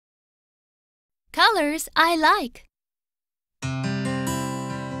colors I like.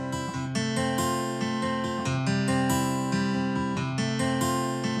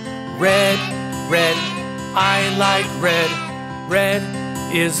 Red, red, I like red. Red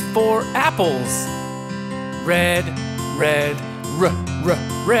is for apples. Red, red,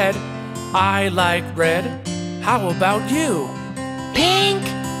 red, I like red. How about you? Pink,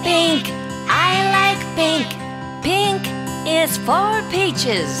 pink, I like pink. Pink is for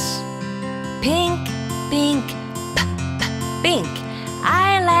peaches. Pink, pink, pink,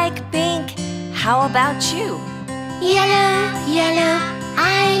 I like pink. How about you? Yellow, yellow,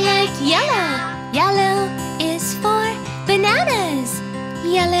 I like yellow. Yellow is for bananas.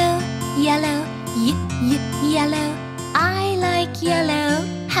 Yellow, yellow, yellow, I like yellow.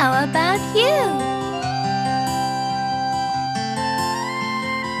 How about you?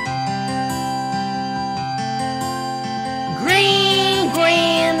 Green,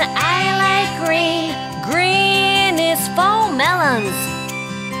 green, I like green. Green is for melons.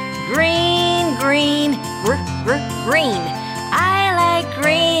 Green, green, green, I like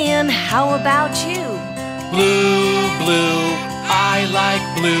green. How about you? Blue, blue, I like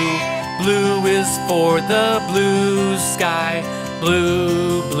blue. Blue is for the blue sky.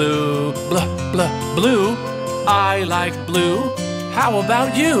 Blue, blue, blue, I like blue. How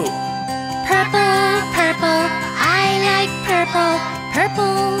about you? Purple,